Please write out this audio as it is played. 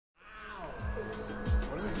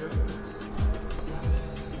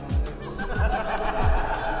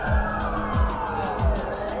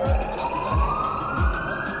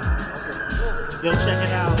They'll check it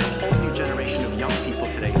out. A whole new generation of young people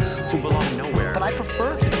today who belong nowhere. But I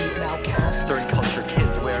prefer to be an outcast. Third culture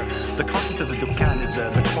kids where the concept of the dukkan is the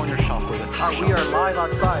corner shop or the top shop. We are live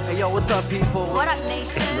outside. Hey, yo, what's up, people? What up,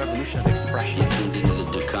 nation? It's a revolution of expression. You're tuned into the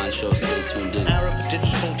Dukkan Show. Stay tuned in. Arab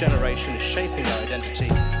digital generation is shaping their identity,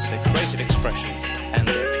 their creative expression, and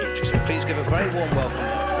their future. So please give a very warm welcome.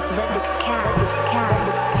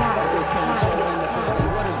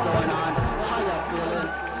 What is going on? How y'all feeling?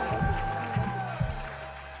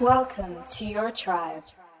 Welcome to your tribe.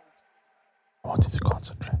 I want you to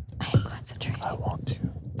concentrate. I am concentrating. I want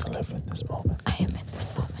you to live in this moment. I am in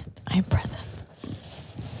this moment. I am present.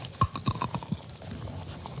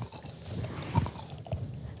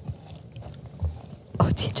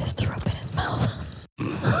 OT just threw up in his mouth.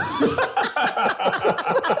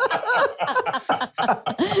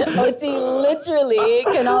 OT literally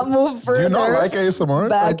cannot move further. Do you not like ASMR?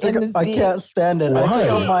 Back in the I seat. can't stand it. Why? I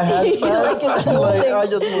took off my headsets. holding- I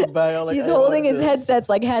just moved back. I'm like, He's I don't holding like his this. headsets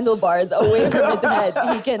like handlebars away from his head.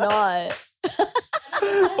 He cannot.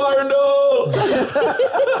 Fire no!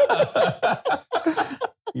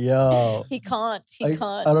 Yo. He can't. He I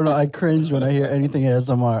can't. don't know. I cringe when I hear anything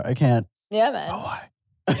ASMR. I can't. Yeah, man. Why?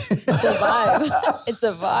 It's a vibe. It's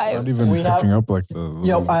a Not vibe. even We picking have- up like the.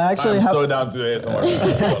 Yo, I actually I'm have. so down to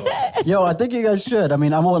ASMR. Yo, I think you guys should. I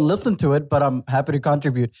mean, I won't listen to it, but I'm happy to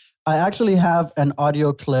contribute. I actually have an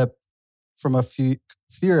audio clip from a few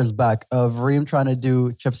years back of Reem trying to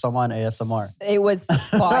do Chip Saman ASMR. It was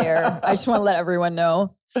fire. I just want to let everyone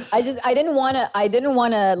know. I didn't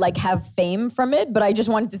want to like have fame from it, but I just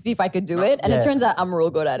wanted to see if I could do it. And Yeah. it turns out I'm real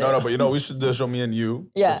good at it. No, but you know, we should show me and you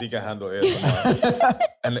Yeah. because he can handle ASMR.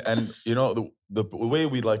 and you know, the way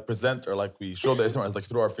we like present or like we show the ASMR is like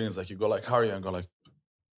through our feelings. Like you go like, how are you? And go like,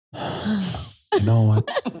 You know what?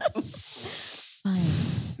 Fine.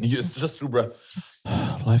 it's just through breath.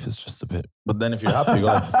 Life is just a bit. But then if you're happy, you go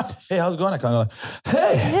like, hey, how's it going? I kind of like,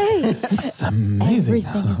 hey, Hey, It's amazing.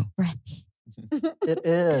 everything is breathy. It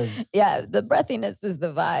is. Yeah, the breathiness is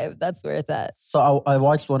the vibe. That's where it's at. So I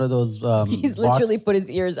watched one of those. He's literally Vox- put his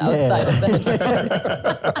ears outside of the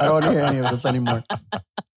headphones. I don't want to hear any of this anymore.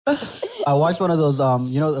 I watched one of those,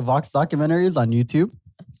 the Vox documentaries on YouTube.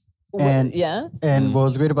 And- yeah. And what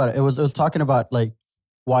was great about it, it was talking about like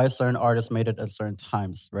why certain artists made it at certain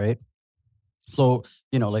times, right? So,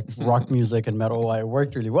 like rock music and metal, why it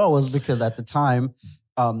worked really well was because at the time,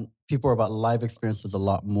 people were about live experiences a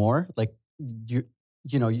lot more. Like you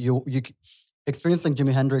experiencing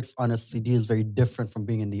Jimi Hendrix on a CD is very different from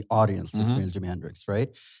being in the audience to experience Jimi Hendrix, right?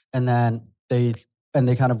 And then they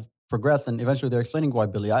kind of progress, and eventually they're explaining why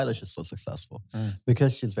Billie Eilish is so successful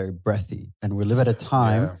because she's very breathy, and we live at a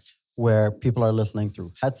time where people are listening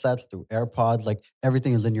through headsets, through AirPods, like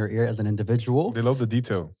everything is in your ear as an individual. They love the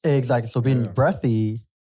detail. Exactly. So being breathy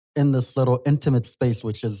in this little intimate space,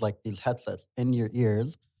 which is like these headsets in your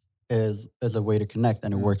ears, is a way to connect,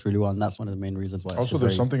 and it works really well. And that's one of the main reasons why. Also,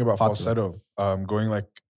 there's something about falsetto. Going like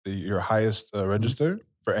your highest register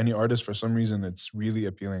for any artist. For some reason, it's really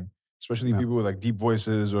appealing, especially people with like deep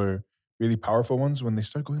voices or really powerful ones. When they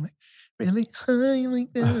start going like really high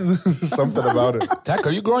like this, something about it. Tech,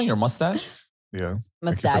 are you growing your mustache? Yeah,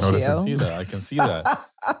 Mustachio. I can see that.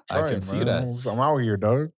 I can see that. I'm out here,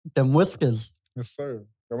 dog. Them whiskers. Yes, sir.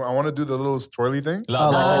 I want to do the little twirly thing.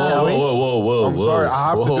 Whoa. I'm sorry. I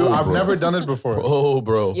have to do. I've bro. never done it before. Oh,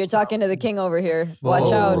 bro. You're talking to the king over here. Watch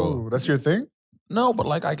Whoa, out. bro. That's your thing? No, but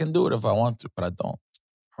like I can do it if I want to, but I don't.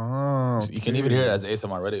 Oh, You can even hear it as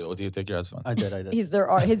ASMR. Ready? Or do you take your headphones? I did.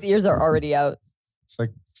 His ears are already out. It's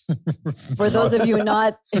like For those of you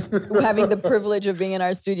not having the privilege of being in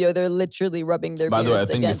our studio, they're literally rubbing their By the way, I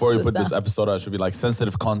beards think against before you the put this sound. episode out, it should be like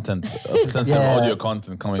sensitive content, sensitive audio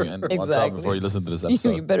content coming in. Watch out Exactly. before you listen to this You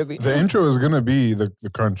episode. better be. the intro is gonna be the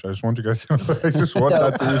crunch. I just want you guys to know. I just want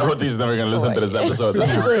that to be. He's never going to listen to this episode.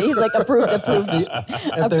 He's like approved.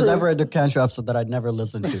 If there's ever a Dukan Show episode that I'd never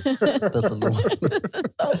listen to, this is the one. This is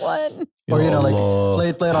the one. Or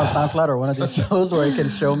play it on SoundCloud or one of these shows where it can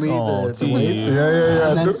show me the waves. Yeah.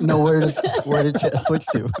 And then know where to switch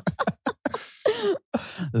to.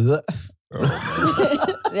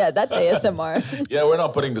 Yeah, that's ASMR. Yeah, we're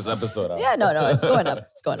not putting this episode out. Yeah, no, it's going up.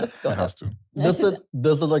 It's going up. It's going It up. has to.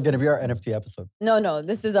 This is going to be our NFT episode. No,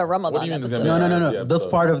 this is a Ramadan What do you mean it's episode. gonna be No. NFT This episode.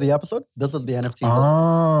 part of the episode, this is the NFT.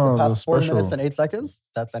 Oh, the the past 4 special. minutes and 8 seconds,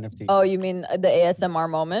 that's NFT. Oh, you mean the ASMR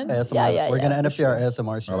moment? ASMR. Yeah. We're going to for NFT sure. our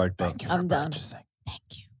ASMR show. I like that. Thank you I'm for down. purchasing. Thank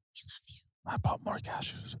you. We love you. I bought more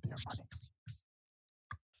cashews with your money.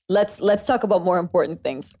 Let's talk about more important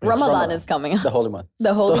things. Ramadan Ramadan. is coming up. The holy month.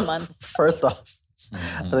 The holy So, month. First off,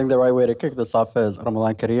 I think the right way to kick this off is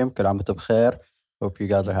Ramadan Kareem, Kul Aam wa Antum Khair. Hope you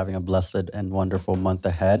guys are having a blessed and wonderful month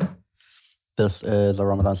ahead. this is a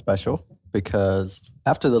Ramadan special because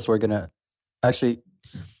after this, we're going to actually,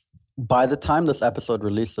 by the time this episode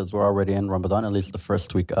releases, we're already in Ramadan, at least the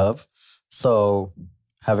first week of. So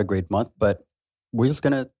have a great month. But we're just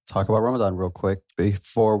going to talk about Ramadan real quick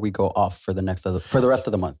before we go off for the rest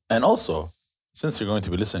of the month. And also, since you're going to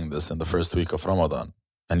be listening to this in the first week of Ramadan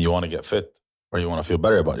and you want to get fit or you want to feel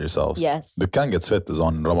better about yourselves, Yes. the Can Get Fit is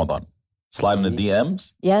on Ramadan. Slide in the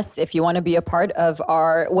DMs. Yes, if you want to be a part of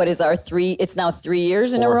it's now 3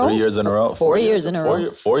 years in a row? 3 years in a row. 4 years in a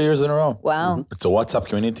row. 4 years in a row. Wow. It's a WhatsApp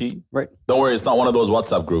community. Right. Don't worry, it's not one of those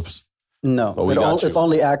WhatsApp groups. No, But we got you. it's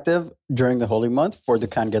only active during the holy month for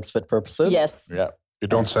Dukan Gets Fit purposes. Yes. Yeah. You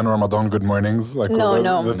don't send Ramadan good mornings like No,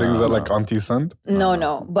 no. the things that like aunties send.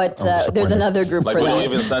 No. But there's disappointed. another group Like for we don't that.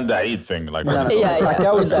 even send the Eid thing. Like, No, no. Yeah, yeah.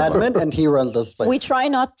 Akawi is admin and he runs this place. We try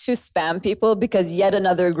not to spam people because yet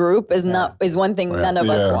another group is one thing none of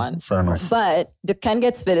us want. Fair enough. But the Ken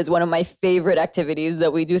Gets Fit is one of my favorite activities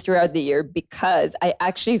that we do throughout the year because I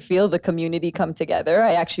actually feel the community come together.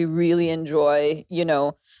 I actually really enjoy,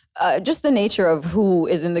 just the nature of who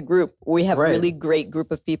is in the group. We have a Right. really great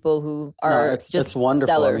group of people who are it's just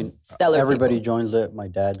wonderful. stellar, I mean, stellar everybody people. joins it. My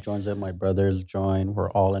dad joins it. My brothers join.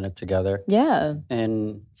 We're all in it together. Yeah.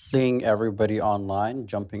 And seeing everybody online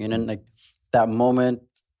jumping in and like that moment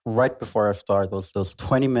right before iftar, those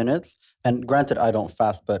 20 minutes. And granted, I don't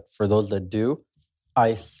fast, but for those that do,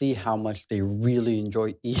 I see how much they really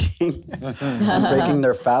enjoy eating and breaking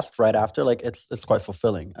their fast right after. Like it's quite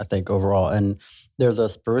fulfilling, I think, overall. And there's a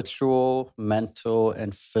spiritual, mental,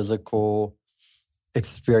 and physical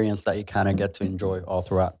experience that you kind of get to enjoy all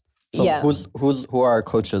throughout. So Yeah. who are our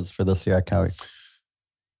coaches for this year at Kawi?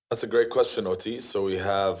 that's a great question, Oti. So we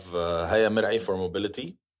have Haya Mir'i for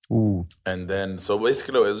mobility. Ooh, And then, so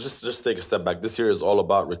basically, it's just take a step back. This year is all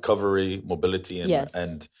about recovery, mobility, Yes.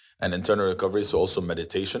 and internal recovery. So also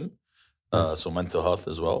meditation, so mental health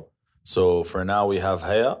as well. So for now, we have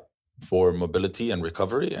Haya for mobility and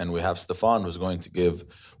recovery, and we have Stefan who's going to give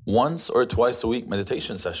once or twice a week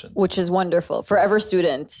meditation sessions Which is wonderful. Forever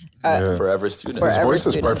student. Yeah. for every student. For His every voice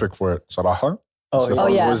is student. perfect for it. Salaha. Oh, His Oh,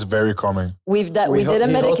 yeah. voice is very calming. We did a he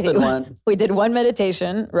hosted meditation. one. We did one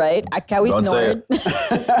meditation, right? Akawi Don't say snored.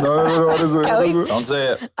 No, what is it? What Kawi's- is it? Don't say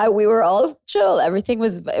it. We were all chill. Everything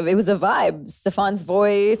was a vibe. Stefan's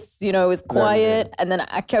voice, it was quiet, and then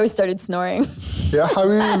Akawi started snoring. Yeah,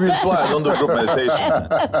 Habibi. That's why I don't do group meditation.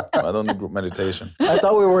 I don't do group meditation. I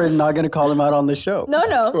thought we were not going to call him out on the show. No,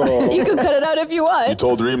 you can cut it out if you You want.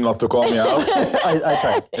 told Reem not to call me out I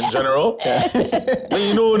tried. in general.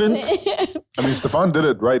 You know it. I mean, Stefan did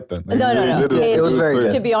it right then. No. He did It was very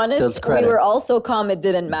good. To be To honest, his we credit. were all so calm it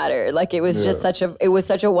didn't matter. Like it was just such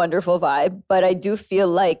a wonderful vibe. But I do feel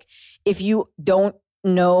like if you don't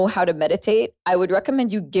know how to meditate, I would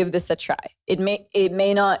recommend you give this a try. It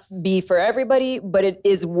may not be for everybody, but it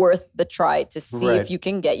is worth the try to see Right. if you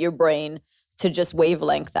can get your brain to just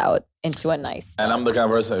wavelength out into a nice. And I'm the kind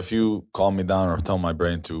of person, if you calm me down or tell my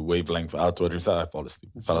brain to wavelength out what you said, I fall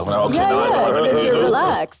asleep. Okay, now I know It's what because to you're do.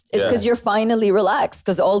 relaxed. It's Yeah. because you're finally relaxed.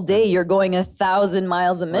 Because all day you're going 1,000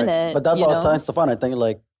 miles a minute. Right. But that's you what I was know? telling Stefan. I think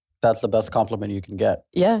like that's the best compliment you can get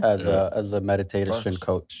Yeah. as a meditation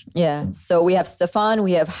coach. Yeah. So we have Stefan,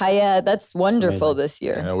 we have Haya. That's wonderful amazing. this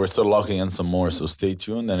year. Yeah, we're still locking in some more, so stay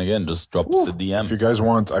tuned. And again, just drop us a DM. If you guys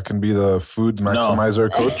want, I can be the food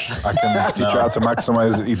maximizer coach. I can teach you how to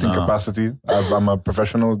maximize eating capacity. I'm a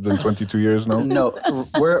professional, been 22 years now. No,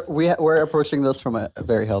 we're approaching this from a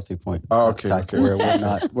very healthy point. Oh, okay, Tack, okay. Where we're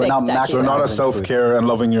not Thanks, Tack. So not a maximizing self-care and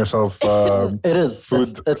loving yourself food. It is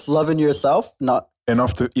food. It's loving yourself, not.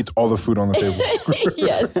 enough to eat all the food on the table.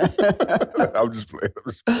 Yes. I'm just playing.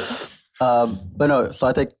 But no, so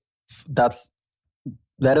I think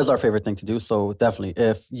that is our favorite thing to do. So definitely,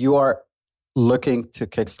 if you are looking to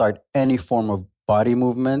kickstart any form of body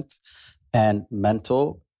movement and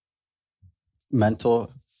mental,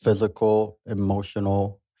 physical,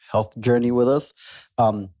 emotional health journey with us,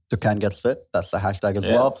 Dukan Gets Fit. That's the hashtag as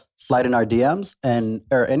well. Slide in our DMs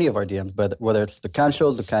or any of our DMs, but whether it's Dukan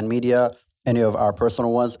Shows, Dukan Media, any of our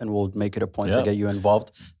personal ones, and we'll make it a point to get you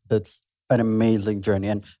involved. It's an amazing journey.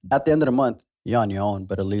 And at the end of the month, you're on your own,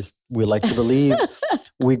 but at least we like to believe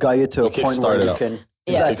we got you to a point where you can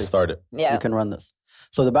Kickstart it. Yeah. you can run this.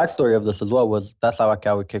 So the backstory of this as well was that's how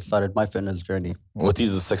Akawi kickstarted my fitness journey. What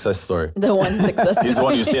is the success story? The one success. He's the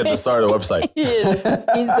one you see at the start of the website. He is.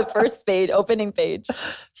 He's the first opening page.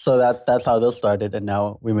 So that's how this started, and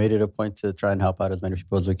now we made it a point to try and help out as many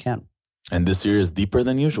people as we can. And this year is deeper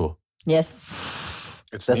than usual. Yes.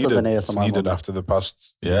 It's This is needed. an It's ASMR needed moment. after the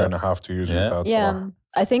past year and a half, 2 years we've had. Yeah.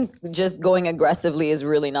 I think just going aggressively is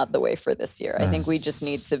really not the way for this year. I think we just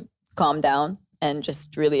need to calm down and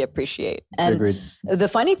just really appreciate. And Agreed. the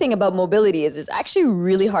funny thing about mobility is it's actually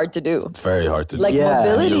really hard to do. It's very hard to do. Like Yeah.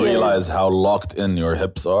 mobility You realize is, how locked in your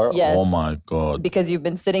hips are. Yes. Oh my God. because you've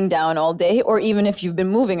been sitting down all day, or even if you've been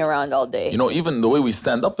moving around all day. You know, even the way we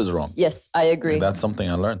stand up is wrong. Yes, I agree. That's something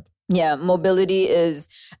I learned. Yeah, mobility is,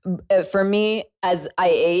 for me, as I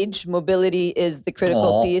age, mobility is the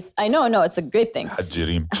critical Aw. piece. I know, no, it's a great thing.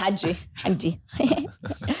 Hajirim. Haji.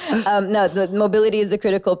 No, the mobility is a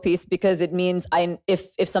critical piece because it means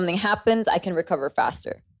if something happens, I can recover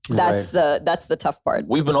faster. That's the tough part.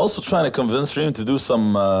 We've been also trying to convince Reem to do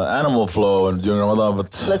some animal flow during Ramadan, but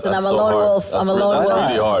Listen, that's I'm a so lone hard. wolf. That's I'm a lone That's wolf.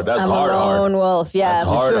 really hard. That's I'm hard. a lone wolf. Yeah. That's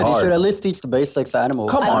hard. You should at least teach the basics animal.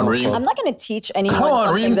 Come on, Reem. I'm not going to teach anyone Come on,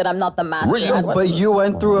 something Reem. that I'm not the master Reem. at. But you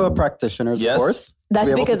went through a practitioner's Yes. course. That's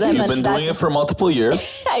to be able because to I'm teach. a- You've been doing it for multiple years.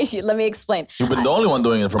 Actually, let me explain. You've been the only one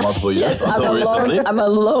doing it for multiple years Yes, until recently. I'm a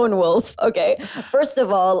lone wolf. Okay. First of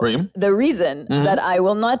all, Reem? the reason that I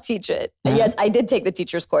will not teach it. Yes, I did take the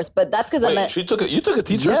teacher's course, but that's because Wait, you took a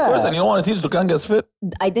teacher's Yeah. course and you don't want to teach Dukan Gets Fit?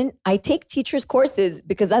 I take teacher's courses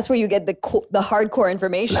because that's where you get the hardcore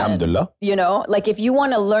information. Alhamdulillah. You know, like if you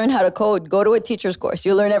want to learn how to code, go to a teacher's course.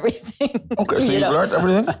 You learn everything. Okay, so You you've know? learned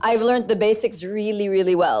everything? I've learned the basics really,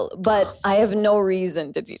 really well, but I have no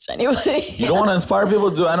reason to teach anybody. You don't want to inspire people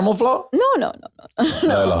to do animal flow? No. La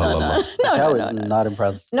ilaha illallah. I was not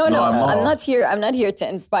impressed. No, I'm not. I'm not here. I'm not here to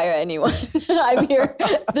inspire anyone. I'm here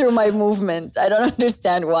through my movement. I don't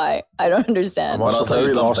understand why. I don't understand. I'm Well, I'll also tell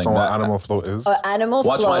you very lost something, on what that- animal flow is. Animal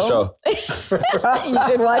Watch flow. my show. You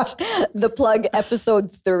should watch The Plug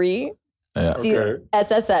episode 3. Yeah. See, Okay.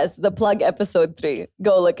 SSS, The Plug episode 3.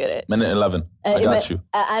 Go look at it. Minute 11. I got you.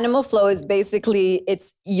 Animal flow is basically,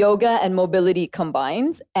 it's yoga and mobility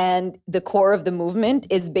combined, and the core of the movement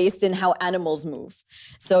is based in how animals move.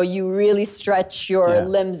 So you really stretch your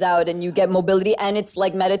limbs out and you get mobility, and it's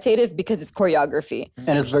like meditative because it's choreography.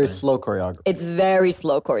 And it's very slow choreography. It's very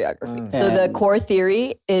slow choreography. So the And- core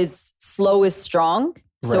theory is slow is strong.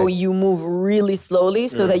 So Right. you move really slowly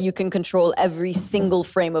so that you can control every single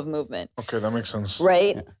frame of movement. Okay, that makes sense.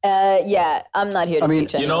 Right? Yeah, I'm not here to mean,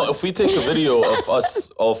 teach You anyone. know, if we take a video of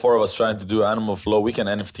us, all four of us trying to do animal flow, we can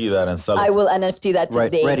NFT that and sell it. I will NFT that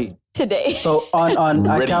Right, today. ready. Today. So on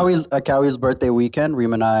Ready. Akawi's birthday weekend,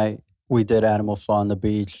 Reem and I, we did animal flow on the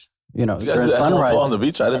beach. You know, You guys during did animal sunrise. flow on the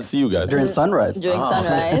beach? I didn't see you guys. During sunrise. During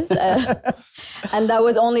sunrise. And that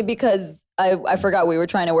was only because I forgot we were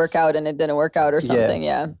trying to work out and it didn't work out or something.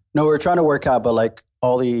 Yeah. No, we're trying to work out, but like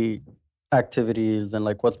all the activities and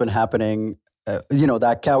like what's been happening, you know,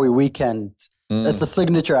 that Akawi weekend. It's a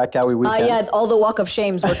signature Akawi weekend. Yeah, all the walk of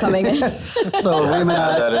shames were coming in. So Reem and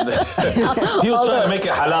I, That in there. He was trying to make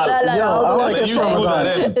it halal. Yo, I like And it you from threw that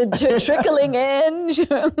Ramadan. in. Trickling in.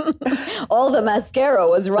 All the mascara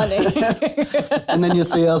was running. And then you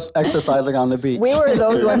see us exercising on the beach. We were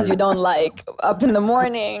those ones you don't like. Up in the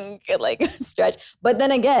morning, like stretch. But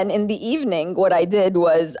then again, in the evening, what I did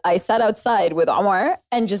was I sat outside with Omar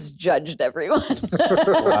and just judged everyone.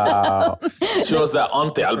 Wow. She was that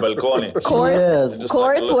auntie al balcone. Court, Yes. Just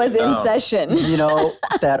court like looking was in down. session. You know,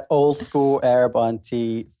 that old school Arab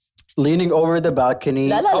auntie leaning over the balcony.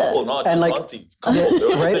 La, la, la. Couple, not And just like- auntie. Couple. They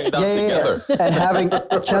were Right? sitting down together. And having,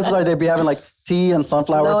 chances are they'd be having like tea and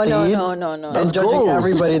sunflower No, seeds. no. And judging gross.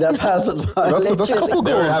 everybody that passes by. That's Literally. couple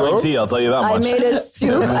They were goals, having bro. tea, I'll tell you that I much. made a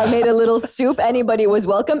stoop. I made a little stoop. Anybody was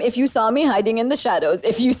welcome. If you saw me hiding in the shadows,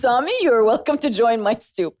 if you saw me, you were welcome to join my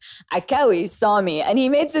stoop. Akawi saw me and he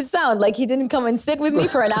made it sound like he didn't come and sit with me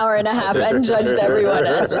for an hour and a half and judged everyone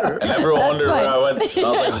else. And everyone That's wondered where fine. I went. And I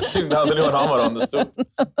was like, I was sitting down with anyone Hamad on the stoop.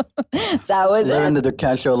 That was Living it. the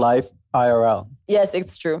Dukan Show life IRL. Yes,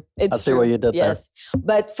 it's true. It's I see true. what you did there. Yes.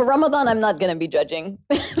 But for Ramadan, I'm not going to be judging.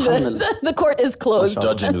 the court is closed.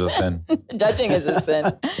 Judging is a sin. Judging is a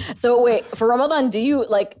sin. So wait, for Ramadan, do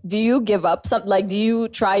you give up some, like, do you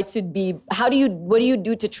try to be, what do you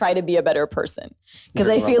do to try to be a better person? Because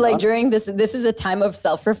I feel like during this is a time of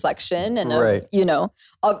self-reflection and of, Right. you know,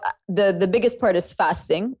 of the biggest part is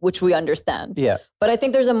fasting, which we understand. Yeah. But I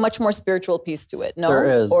think there's a much more spiritual piece to it. No, There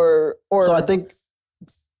is. Or So I think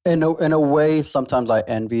in a way, sometimes I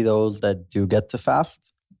envy those that do get to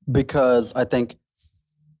fast because I think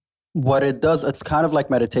what it does, it's kind of like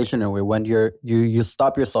meditation in a way when you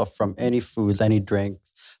stop yourself from any foods, any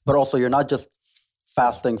drinks, but also you're not just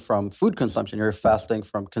fasting from food consumption, you're fasting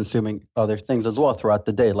from consuming other things as well throughout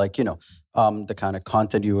the day. Like, you know, the kind of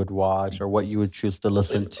content you would watch or what you would choose to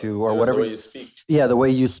listen to or whatever. The way you speak. Yeah, the way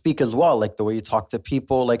you speak as well, like the way you talk to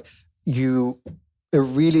people, like it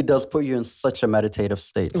really does put you in such a meditative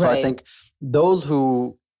state. So I Right. think those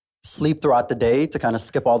who sleep throughout the day to kind of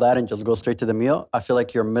skip all that and just go straight to the meal, I feel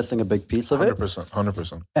like you're missing a big piece of it. 100%.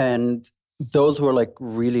 100%. And those who are like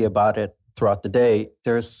really about it throughout the day,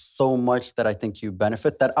 there's so much that I think you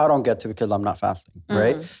benefit that I don't get to because I'm not fasting,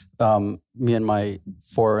 right? Me and my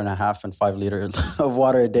 4.5 and 5 liters of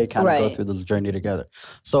water a day kind of go through this journey together.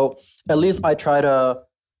 So at least I try to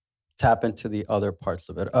tap into the other parts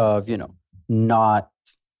of it, of, you know, not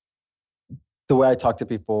the way I talk to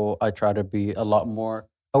people. I try to be a lot more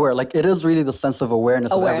aware. Like, it is really the sense of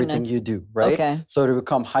awareness of everything you do, right? Okay. So to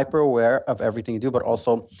become hyper aware of everything you do, but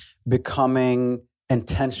also becoming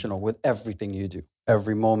intentional with everything you do.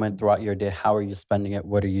 Every moment throughout your day, how are you spending it?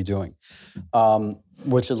 What are you doing?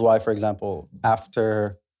 Which is why, for example,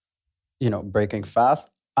 after, you know, breaking fast,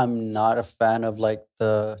 I'm not a fan of like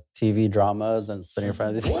the TV dramas and sitting in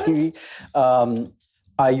front of the TV.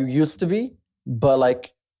 I used to be, but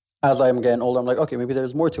like, as I'm getting older, I'm like, okay, maybe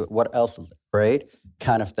there's more to it. What else is it, right?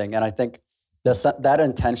 Kind of thing. And I think that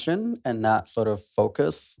intention and that sort of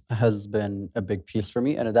focus has been a big piece for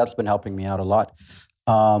me, and that's been helping me out a lot.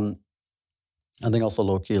 I think also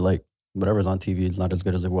low-key, like, whatever's on TV is not as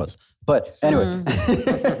good as it was. But anyway,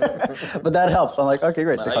 but that helps. I'm like, okay,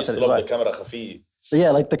 great. Man, I used to love the camera khafi.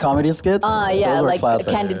 Yeah, like the comedy skits. Yeah, like classic.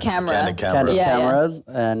 candid camera. Candid cameras.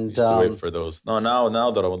 And used to wait for those. No,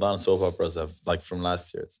 now the Ramadan soap operas have, like from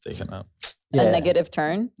last year, it's taken out. A negative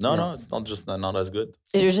turn? No, it's not just not as good.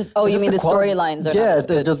 It's just you mean the storylines are not as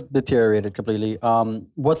good? Yeah, it just deteriorated completely.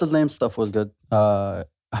 What's his name stuff was good.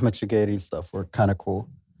 Ahmed Shugeri's stuff were kind of cool.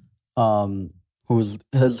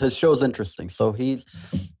 His show's interesting. So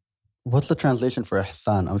what's the translation for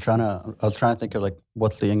ihsan? I was trying to think of like,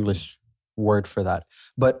 what's the English word for that?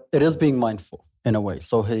 But it is being mindful in a way.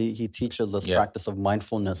 So he teaches us practice of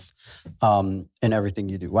mindfulness in everything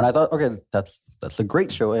you do. When I thought, okay, that's a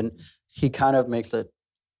great show. And he kind of makes it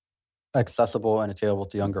accessible and attainable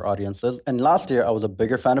to younger audiences. And last year, I was a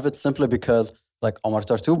bigger fan of it simply because like Omar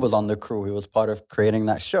Tartoub was on the crew. He was part of creating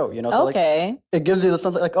that show, you know? So like, it gives you the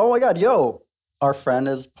sense of like, oh my God, our friend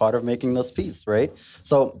is part of making this piece, right?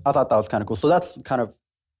 So I thought that was kind of cool. So that's kind of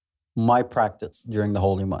my practice during the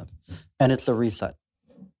holy month. And it's a reset.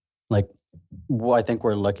 Like, I think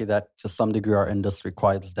we're lucky that to some degree our industry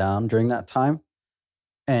quiets down during that time.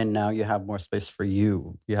 And now you have more space for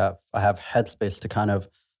you. I have headspace to kind of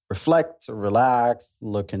reflect, relax,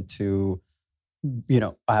 look into, you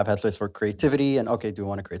know, I have headspace for creativity and, okay, do we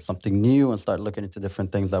want to create something new and start looking into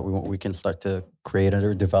different things that we can start to create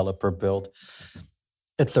or develop or build.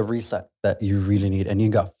 It's a reset that you really need. And you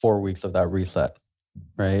got 4 weeks of that reset,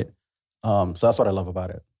 right? So that's what I love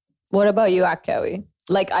about it. What about you, Akawi?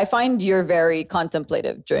 Like, I find you're very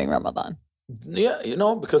contemplative during Ramadan. Yeah, you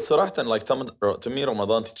know, because صراحة, like to me,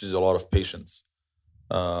 Ramadan teaches you a lot of patience.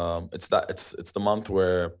 It's the month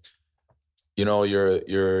where, you know,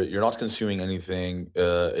 you're not consuming anything.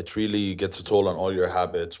 It really gets a toll on all your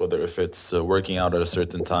habits, whether if it's working out at a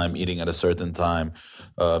certain time, eating at a certain time,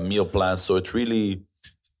 meal plans. So it really,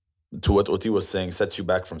 to what Oti was saying, sets you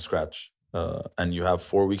back from scratch. And you have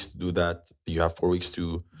 4 weeks to do that. You have 4 weeks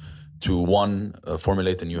to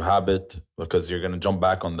formulate a new habit, because you're going to jump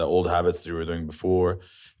back on the old habits that you were doing before.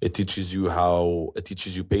 It teaches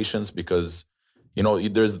you patience, because, you know,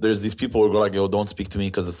 there's these people who go like, yo, don't speak to me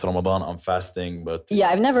because it's Ramadan, I'm fasting. But yeah,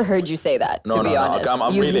 I've never heard you say that, to be honest.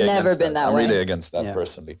 I'm You've really never been that way. I'm really against that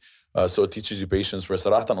personally. So it teaches you patience, where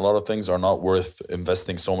sarahatan, a lot of things are not worth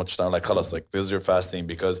investing so much time. Like, khalas, like, this is your fasting,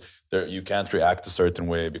 because you can't react a certain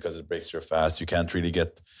way because it breaks your fast. You can't really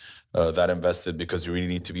get that invested because you really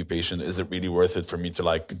need to be patient. Is it really worth it for me to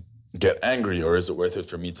like get angry, or is it worth it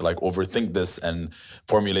for me to like overthink this and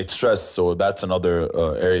formulate stress? So that's another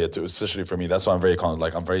area too, especially for me. That's why I'm very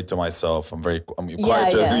I'm very to myself. I'm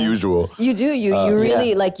quieter than usual. You do. You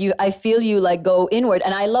really like you. I feel you like go inward,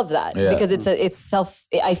 and I love that because it's self.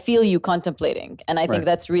 I feel you contemplating, and I think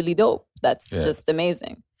that's really dope. That's just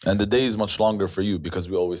amazing. And the day is much longer for you, because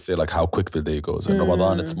we always say like how quick the day goes. In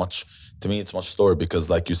Ramadan, it's much slower, because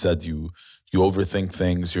like you said, you overthink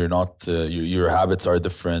things. You're not your habits are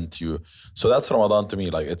different. So that's Ramadan to me.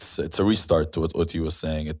 Like it's a restart to what Oti was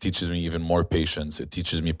saying. It teaches me even more patience. It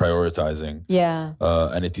teaches me prioritizing. Yeah.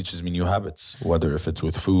 And it teaches me new habits, whether if it's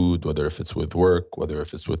with food, whether if it's with work, whether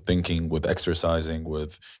if it's with thinking, with exercising,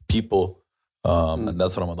 with people. And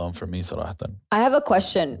that's Ramadan for me, sarahatan. I have a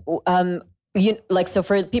question. So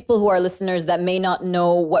for people who are listeners that may not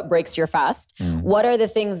know what breaks your fast, what are the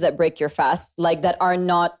things that break your fast, like that are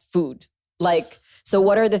not food? Like, so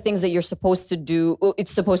what are the things that you're supposed to do?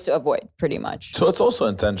 It's supposed to avoid, pretty much. So it's also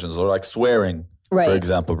intentions, or like swearing, for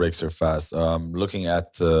example, breaks your fast. Looking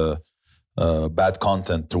at bad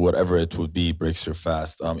content, to whatever it would be, breaks your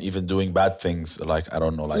fast. Even doing bad things, like, I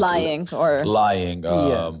don't know, like lying. I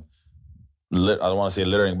don't want to say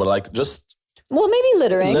littering, but like just Well, maybe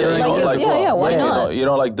littering. Why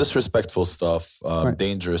not? Like disrespectful stuff,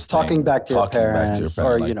 dangerous talking things, back to your parents,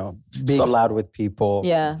 or like, being stuff. loud with people.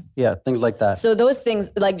 Yeah, things like that. So those things,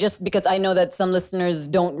 like, just because I know that some listeners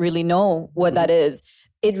don't really know what that is,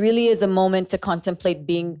 it really is a moment to contemplate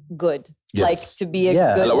being good. Yes. Like to be a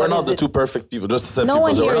good. Like, we're not the two perfect people. Just to say No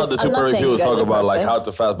people, so we're one not the here two is- I'm not perfect saying people you to guys talk are about like perfect. how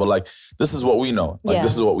to fast, but like this is what we know. Like Yeah.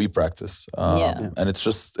 this is what we practice. And it's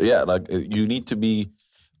just like you need to be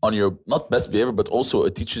on your not best behavior, but also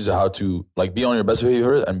it teaches you how to like be on your best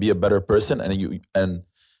behavior and be a better person. And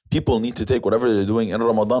people need to take whatever they're doing in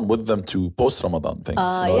Ramadan with them to post Ramadan things.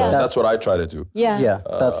 That's what I try to do.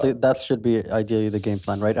 That should be ideally the game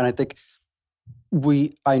plan, right? And I think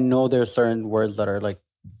I know there are certain words that are like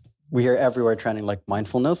we hear everywhere trending, like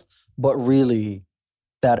mindfulness, but really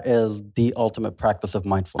that is the ultimate practice of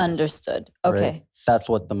mindfulness. Understood. Okay. Right? That's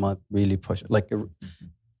what the month really pushes. Like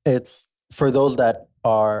it's for those that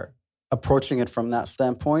are approaching it from that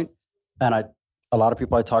standpoint. And a lot of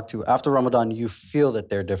people I talk to after Ramadan, you feel that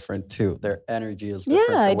they're different too. Their energy is different.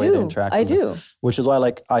 Yeah, the way they interact I with it. do. Which is why,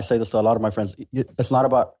 like, I say this to a lot of my friends. It's not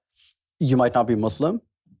about, you might not be Muslim,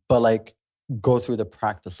 but like go through the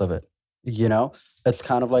practice of it. It's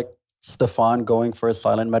kind of like Stefan going for a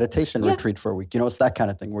silent meditation retreat for a week. It's that kind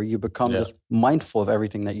of thing where you become just mindful of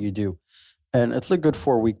everything that you do. And it's a good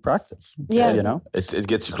 4-week practice. Yeah. It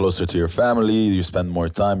gets you closer to your family. You spend more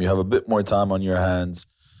time. You have a bit more time on your hands.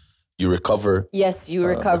 You recover. Yes, you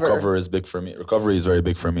recover. Recovery is big for me. Recovery is very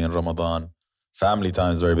big for me in Ramadan. Family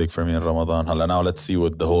time is very big for me in Ramadan. Now let's see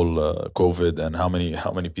with the whole COVID and how many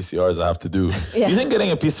PCRs I have to do. Yeah. You think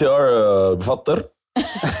getting a PCR بفطر?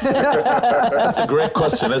 That's a great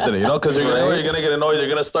question, isn't it? Because you're going to get annoyed. You're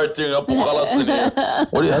going to start tearing up.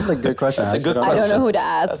 That's a good question. That's a good I question. don't know who to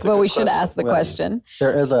ask, but we should ask the question.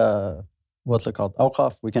 There is what's it called?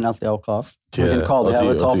 Awqaf. We can ask the Awqaf. We can call. They have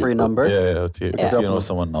a toll-free number.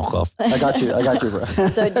 Someone Awqaf. I got you, bro.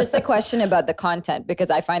 So just a question about the content, because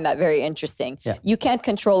I find that very interesting. Yeah. You can't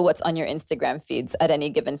control what's on your Instagram feeds at any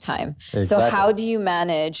given time. Exactly. So how do you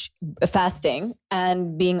manage fasting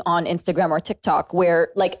and being on Instagram or TikTok where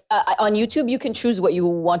like on YouTube, you can choose what you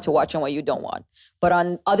want to watch and what you don't want. But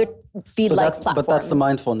on other feed-like platforms. But that's the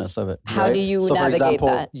mindfulness of it. How right? do you so navigate for example,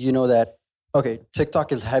 that? You know that, okay,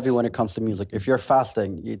 TikTok is heavy when it comes to music. If you're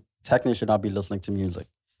fasting, you technically should not be listening to music.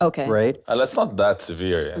 Okay. Right? That's not that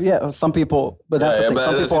severe. Yeah, some people, but that's the thing.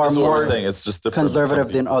 Some people are more saying. It's just different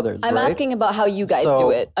conservative than others. I'm right? asking about how you guys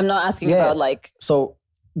do it. I'm not asking about like. So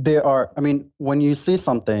there are, when you see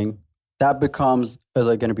something, that becomes, is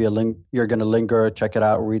it going to be a link? You're going to linger, check it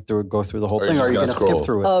out, read through it, go through the whole thing, or are you going to skip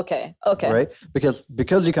through it? Oh, okay. Right? Because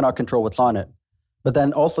you cannot control what's on it. But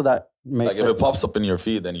then also that makes if it pops up in your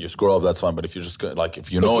feed, then you scroll up, that's fine. But if you just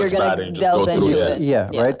if you know it's bad and you just go through it.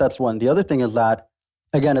 Yeah, right? That's one. The other thing is that,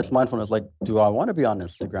 again, it's mindfulness. Like, do I want to be on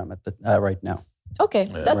Instagram right now? Okay,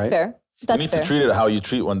 that's fair. You need to treat it how you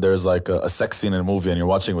treat when there's like a sex scene in a movie and you're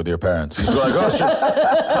watching with your parents. You just go like, oh shit,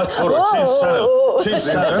 fast forward, change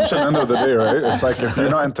The channel. intention, end of the day, right? It's like if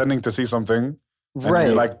you're not intending to see something, and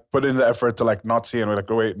you like put in the effort to like not see it, and we're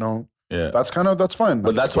like, oh wait, no. Yeah, that's fine.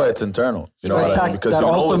 But that's why it's internal. You know what I mean? Because that you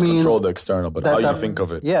can also always means control the external, but how you think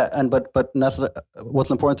of it. Yeah, and but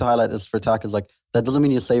what's important to highlight is for TAC is like that doesn't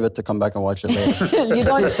mean you save it to come back and watch it later. you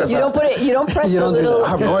don't put it. You don't press the little. I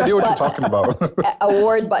have no idea what you're talking about.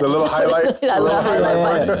 Award button. The little highlight. That little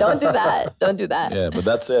highlight button. Don't do that. Don't do that. Yeah, but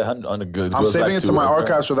that's on a good. I'm saving it to my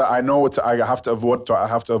archive so that I know what I have to avoid. I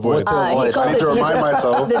avoid. I need to remind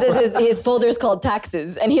myself. This is his folder's called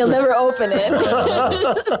taxes, and he'll never open it.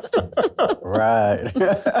 Right.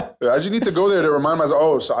 I just need to go there to remind myself.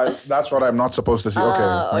 Oh, so that's what I'm not supposed to see.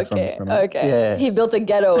 Okay. Okay. Yeah. He built a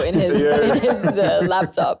ghetto in his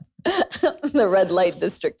laptop. The red light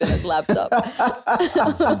district in his laptop. No,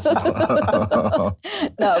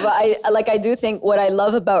 but I do think what I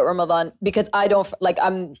love about Ramadan, because I don't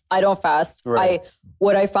fast. Right.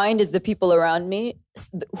 What I find is the people around me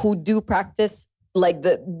who do practice like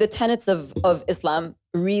the tenets of Islam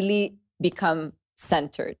really become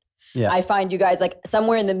centered. Yeah. I find you guys like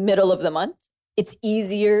somewhere in the middle of the month, it's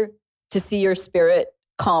easier to see your spirit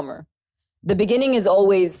calmer. The beginning is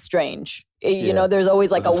always strange. You know, there's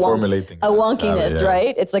always like a wonkiness,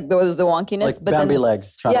 right? It's like there was the wonkiness. Like but Bambi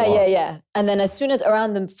legs. Yeah. And then as soon as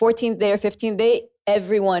around the 14th day or 15th day,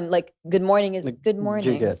 everyone like good morning is good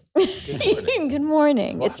morning. Good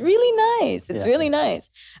morning. It's really nice. It's really nice.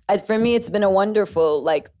 For me, it's been a wonderful,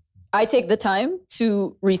 like I take the time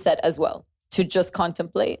to reset as well, to just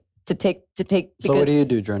contemplate. To take. So what do you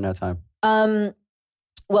do during that time?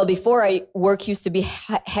 Well, before work used to be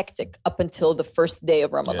hectic up until the first day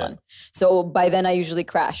of Ramadan. So by then I usually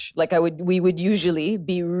crash. Like we would usually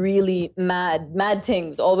be really mad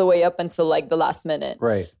things all the way up until like the last minute.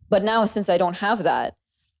 Right. But now since I don't have that,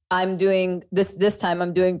 I'm doing this time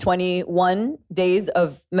I'm doing 21 days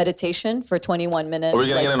of meditation for 21 minutes. Are we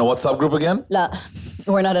going to get in a WhatsApp group again?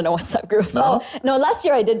 We're not in a WhatsApp group. No? Oh, no, last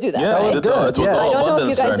year I did do that. Yeah, right? it was Yeah. all I don't know if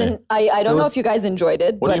you guys journey. I don't know if you guys enjoyed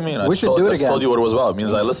it. What do you mean? We should do it I just again. told you what it was about. It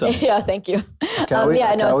means I listen. Yeah, thank you.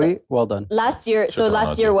 Kawi, well done. Last year,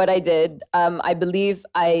 what I did, I believe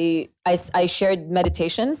I shared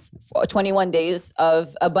meditations for 21 days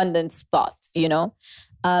of abundance thought, you know.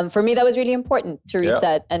 For me, that was really important to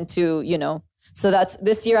reset and to, you know, so that's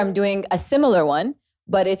this year I'm doing a similar one,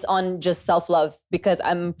 but it's on just self-love because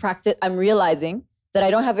I'm realizing that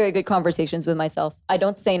I don't have very good conversations with myself. I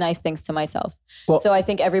don't say nice things to myself. Well, so I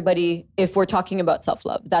think everybody, if we're talking about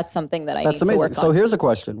self-love, that's something that I need to work on. So here's a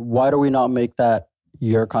question. Why do we not make that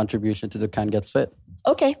your contribution to the Can Gets Fit?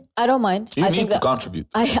 Okay, I don't mind. You need to contribute.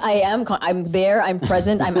 I'm there, I'm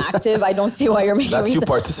present, I'm active. I don't see why you're making me... That's you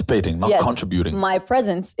participating, not contributing. My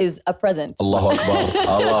presence is a present. Allahu Akbar.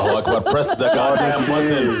 Allahu Akbar. Press the goddamn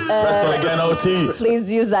button. Press it again, OT.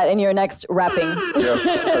 Please use that in your next rapping. Yes.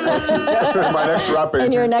 My next rapping.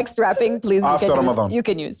 In your next rapping, please. After Ramadan. You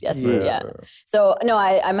can use, yes. Yeah. So, no,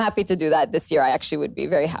 I'm happy to do that this year. I actually would be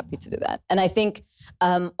very happy to do that. And I think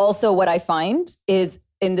also what I find is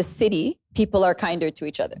in the city, people are kinder to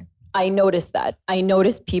each other. I noticed that. I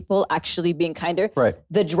noticed people actually being kinder. Right.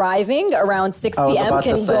 The driving around 6 p.m.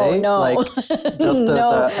 can say, go, no. Like, just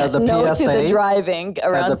as a no PSA, to the driving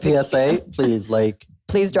around as a PSA, please, like,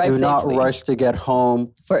 please drive do safely. not rush to get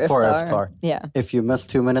home for iftar. Yeah. If you miss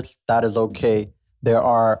 2 minutes, that is okay. There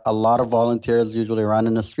are a lot of volunteers usually around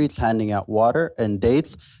in the streets handing out water and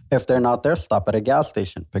dates. If they're not there, stop at a gas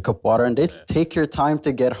station, pick up water and dates. Take your time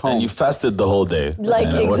to get home. And you fasted the whole day.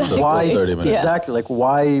 Like, exactly. Why, 30 minutes. Exactly. Like,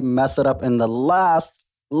 why mess it up in the last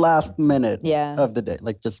minute of the day?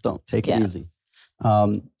 Like, just don't. Take it easy.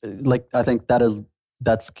 Like, I think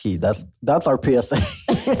that's key. That's our PSA.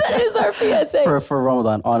 That is our PSA. for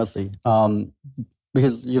Ramadan, honestly.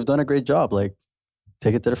 Because you've done a great job. Like,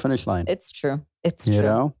 take it to the finish line. It's true. It's true. You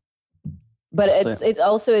know? But it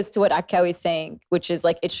also is to what Akawi is saying, which is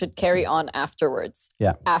like it should carry on afterwards.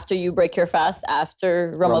 Yeah. After you break your fast,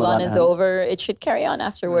 after Ramadan is over, it should carry on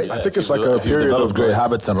afterwards. I think it's like if you develop great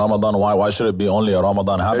habits in Ramadan, why should it be only a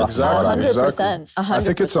Ramadan habit? Exactly. 100%. I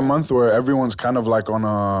think it's a month where everyone's kind of like on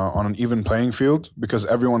an even playing field because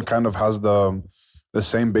everyone kind of has the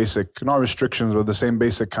same basic, not restrictions, but the same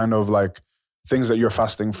basic kind of like things that you're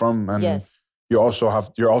fasting from. And yes. you're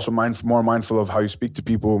also more mindful of how you speak to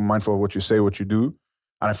people, mindful of what you say, what you do.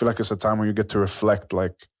 And I feel like it's a time where you get to reflect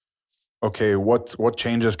like, okay, what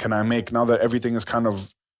changes can I make now that everything is kind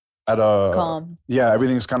of at a... calm. Yeah,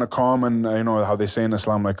 everything's kind of calm. And you know how they say in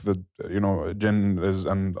Islam, like the, you know, jinn is,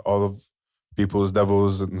 and all of people's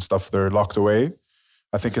devils and stuff, they're locked away.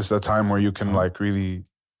 I think it's the time where you can like really...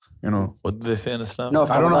 You know, what did they say in Islam? No,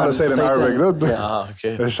 I don't know how to say it in Arabic.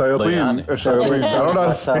 Okay. الشياطين. I don't know.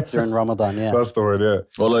 What's up during Ramadan? Yeah. That's the word. Yeah.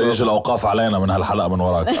 والله يجي الأوقاف علينا من هالحلقة من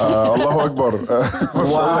وراك. الله أكبر.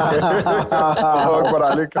 الله أكبر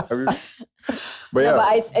عليك حبيبي. But yeah. No,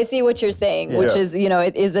 but I see what you're saying, which is, you know,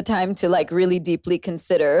 it is the time to like really deeply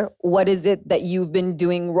consider what is it that you've been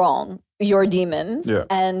doing wrong, your demons,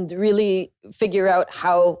 and really figure out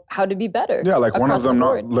how to be better. Yeah, like one of them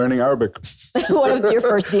not learning Arabic. One of your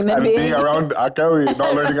first demon and being around Akawi,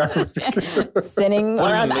 not learning Arabic. Sinning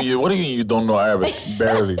around. What do you mean you don't know Arabic?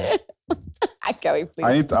 Barely. Akawi, please.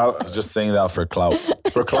 I need to, just saying that for clout.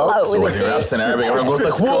 For clout? So when he raps in Arabic, everyone goes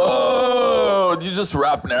like, whoa! You just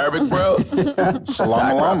rap in Arabic, bro?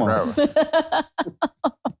 Salam alaikum.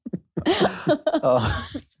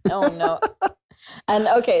 Oh no. And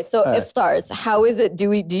okay, so iftars, how is it?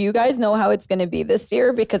 Do you guys know how it's going to be this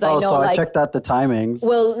year? Because I know, so like, I checked out the timings.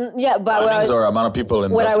 Well, yeah, but amount of people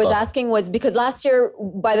in. What I was asking was because last year,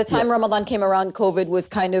 by the time Ramadan came around, COVID was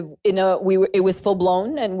kind of it was full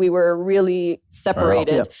blown, and we were really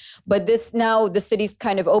separated. But now the city's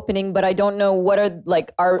kind of opening, but I don't know what are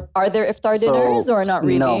there iftar dinners or not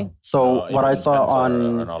really? No. So what I saw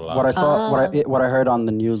what I heard on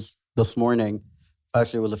the news this morning.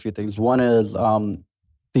 Actually, it was a few things. One is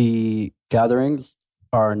the gatherings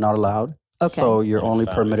are not allowed. Okay. So you're only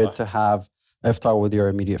permitted to have iftar with your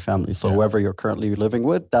immediate family. So whoever you're currently living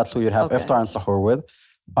with, that's who you'd have iftar and sahur with.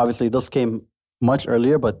 Obviously, this came much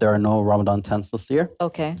earlier, but there are no Ramadan tents this year.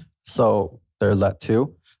 Okay. So there's that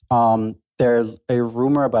too. There's a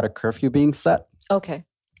rumor about a curfew being set. Okay.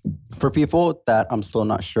 For people that I'm still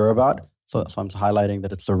not sure about. So I'm highlighting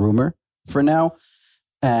that it's a rumor for now.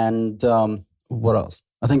 And what else?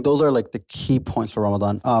 I think those are like the key points for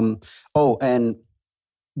Ramadan. And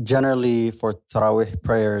generally for Tarawih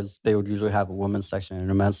prayers, they would usually have a women's section and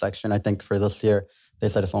a men's section. I think for this year, they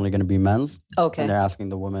said it's only going to be men's. Okay. And they're asking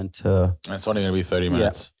the women to... It's only going to be 30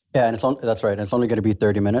 minutes. Yeah, and that's right. And it's only going to be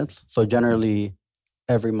 30 minutes. So generally,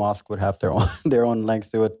 every mosque would have their own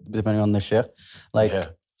length to it, depending on the sheikh. Like,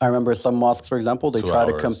 I remember some mosques, for example, they 2 try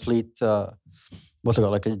to hours. complete, what's it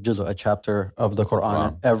called, like a chapter of the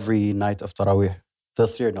Quran every night of Taraweeh.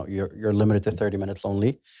 This year, no, you're limited to 30 minutes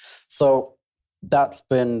only. So that's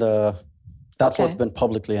been what's been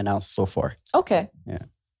publicly announced so far. Okay. Yeah.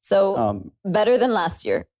 So better than last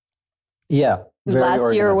year. Yeah.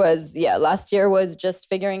 Last year was just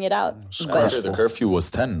figuring it out. The curfew was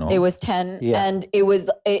 10, no? It was 10. Yeah. And it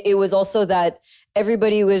was also that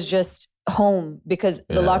everybody was just home because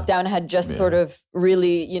the lockdown had just sort of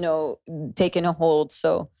really, taken a hold.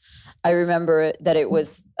 So I remember that it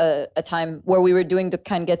was a time where we were doing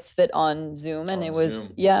Dukkan Gets Fit on Zoom, and it was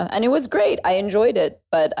and it was great. I enjoyed it,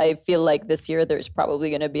 but I feel like this year there's probably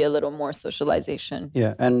going to be a little more socialization.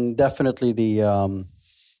 Yeah, and definitely the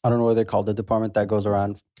I don't know what they call the department that goes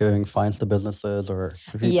around giving fines to businesses or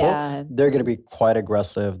people. Yeah, they're going to be quite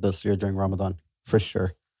aggressive this year during Ramadan for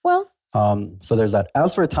sure. Well, so there's that.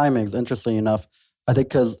 As for timings, interestingly enough, I think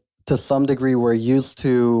because to some degree we're used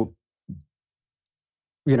to,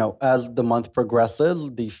 as the month progresses,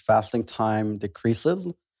 the fasting time decreases.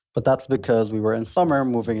 But that's because we were in summer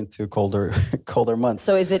moving into colder months.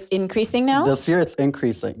 So is it increasing now? This year it's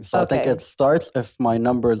increasing. So I think it starts, if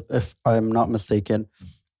I'm not mistaken,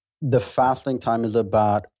 the fasting time is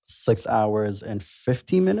about 6 hours and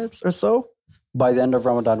 50 minutes or so. By the end of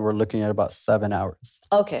Ramadan, we're looking at about 7 hours.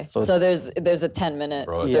 Okay. So there's a 10-minute.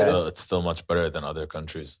 Bro, it's still much better than other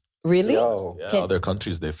countries. Really? Other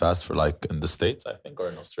countries, they fast for in the States, I think, or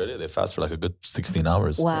in Australia, they fast for a good 16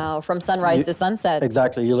 hours. Wow. From sunrise to sunset.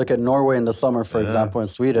 Exactly. You look at Norway in the summer, for example, in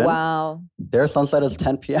Sweden. Wow. Their sunset is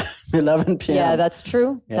 10 p.m., 11 p.m. Yeah, that's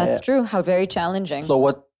true. That's true. How very challenging. So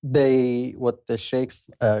what the sheikhs,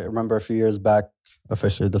 remember a few years back,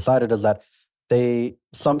 officially decided is that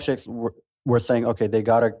some sheikhs were saying, okay, they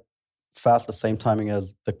got to fast the same timing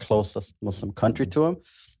as the closest Muslim country to them.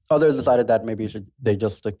 Others decided that maybe they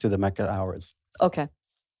just stick to the Mecca hours. Okay.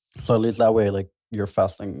 So at least that way, you're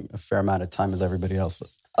fasting a fair amount of time as everybody else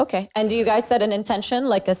is. Okay. And do you guys set an intention,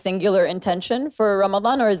 like a singular intention for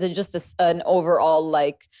Ramadan, or is it just an overall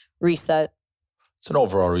reset? It's an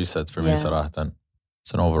overall reset for me, Sarahatan.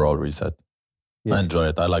 It's an overall reset. Yeah. I enjoy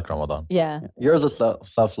it. I like Ramadan. Yeah. Yours is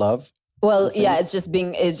self-love. Well, yeah, it's just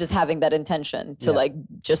having that intention to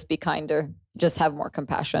just be kinder, just have more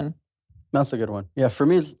compassion. That's a good one. Yeah, for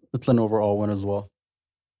me, it's an overall one as well.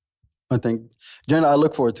 I think, generally, I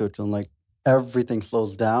look forward to it because everything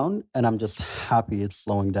slows down and I'm just happy it's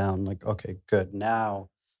slowing down. Okay, good. Now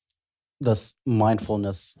this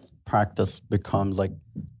mindfulness practice becomes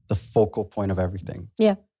the focal point of everything.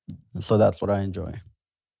 Yeah. So that's what I enjoy.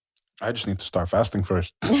 I just need to start fasting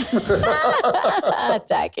first.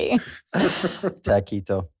 Tacky.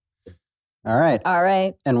 Taquito. All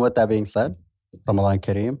right. And with that being said, Ramadan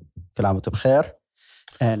Kareem. كل بخير.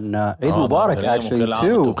 And Eid Mubarak actually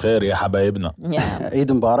too. Yeah. Eid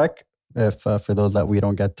Mubarak, for those that we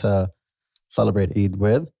don't get to celebrate Eid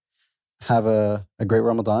with. Have a great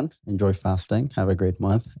Ramadan. Enjoy fasting. Have a great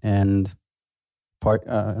month. And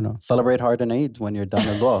celebrate hard in Eid when you're done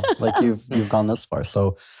as well. You've gone this far.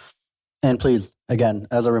 So, and please, again,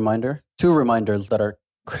 as a reminder, 2 reminders that are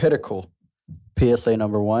critical. PSA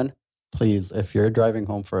number 1, please, if you're driving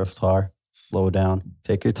home for iftar, slow down,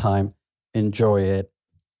 take your time, enjoy it.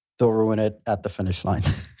 Don't ruin it at the finish line.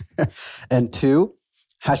 And 2,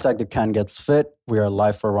 #Dukkan Gets Fit. We are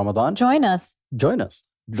live for Ramadan. Join us.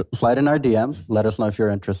 Slide in our DMs. Let us know if you're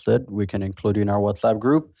interested. We can include you in our WhatsApp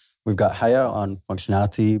group. We've got Haya on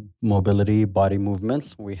functionality, mobility, body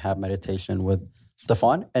movements. We have meditation with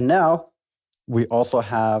Stefan. And now we also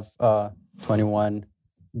have 21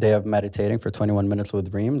 day of meditating for 21 minutes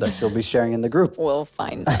with Reem that she'll be sharing in the group. We'll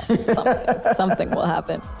find out. Something will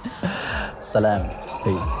happen. Salam.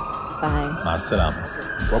 Peace. Bye. Ma'as-salam.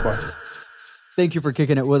 Bye-bye. Thank you for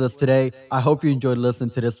kicking it with us today. I hope you enjoyed listening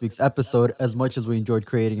to this week's episode as much as we enjoyed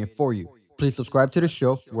creating it for you. Please subscribe to the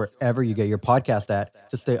show wherever you get your podcast at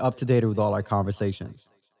to stay up to date with all our conversations.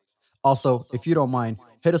 Also, if you don't mind,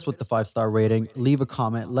 hit us with the 5-star rating, leave a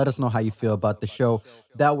comment, let us know how you feel about the show.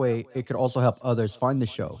 That way, it could also help others find the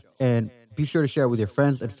show. And be sure to share it with your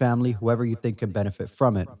friends and family, whoever you think can benefit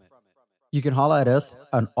from it. You can holla at us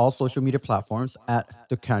on all social media platforms at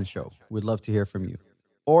Dukkan Show. We'd love to hear from you.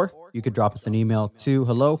 Or you could drop us an email to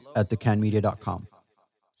hello@dukkanmedia.com.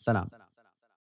 Salam.